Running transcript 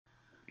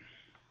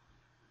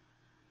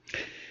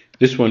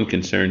This one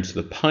concerns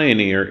the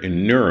pioneer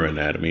in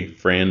neuroanatomy,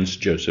 Franz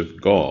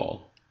Joseph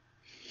Gall.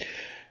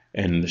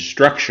 And the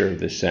structure of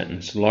this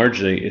sentence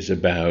largely is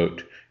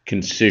about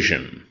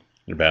concision,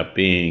 about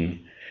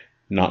being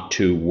not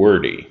too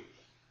wordy.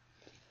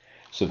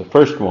 So the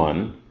first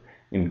one,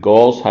 in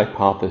Gall's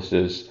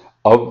hypothesis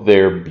of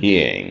there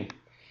being,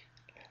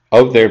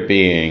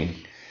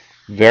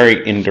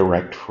 very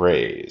indirect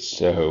phrase.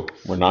 So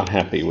we're not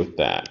happy with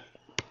that.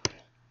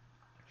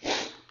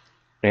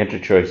 Answer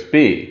choice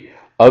B,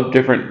 of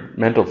different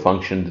mental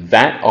functions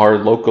that are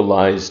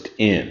localized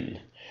in.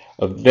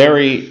 A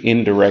very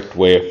indirect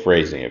way of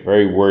phrasing it,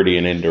 very wordy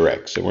and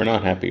indirect. So we're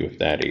not happy with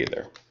that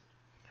either.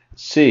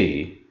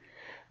 C,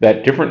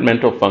 that different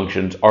mental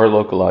functions are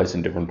localized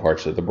in different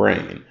parts of the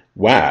brain.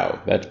 Wow,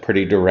 that's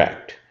pretty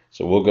direct.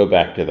 So we'll go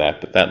back to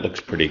that, but that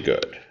looks pretty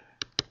good.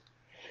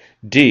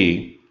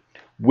 D,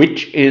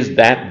 which is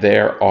that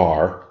there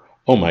are,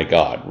 oh my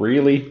God,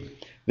 really?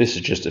 This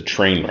is just a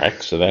train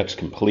wreck, so that's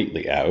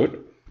completely out.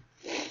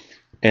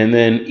 And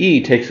then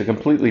E takes a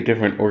completely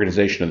different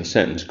organization of the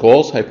sentence.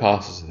 Gall's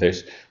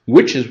hypothesis,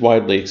 which is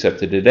widely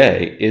accepted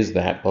today, is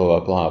that blah, blah,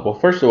 blah. Well,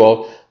 first of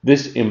all,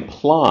 this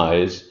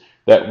implies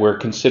that we're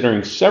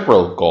considering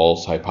several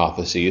Gall's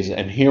hypotheses,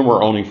 and here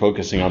we're only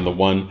focusing on the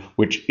one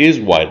which is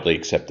widely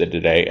accepted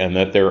today, and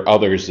that there are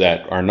others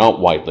that are not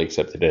widely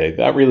accepted today.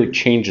 That really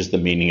changes the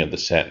meaning of the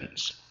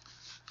sentence.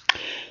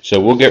 So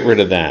we'll get rid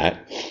of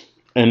that.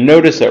 And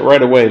notice that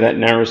right away that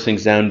narrows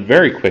things down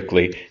very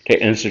quickly to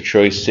answer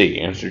choice C.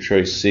 Answer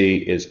choice C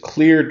is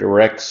clear,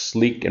 direct,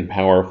 sleek, and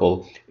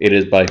powerful. It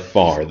is by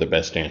far the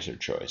best answer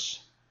choice.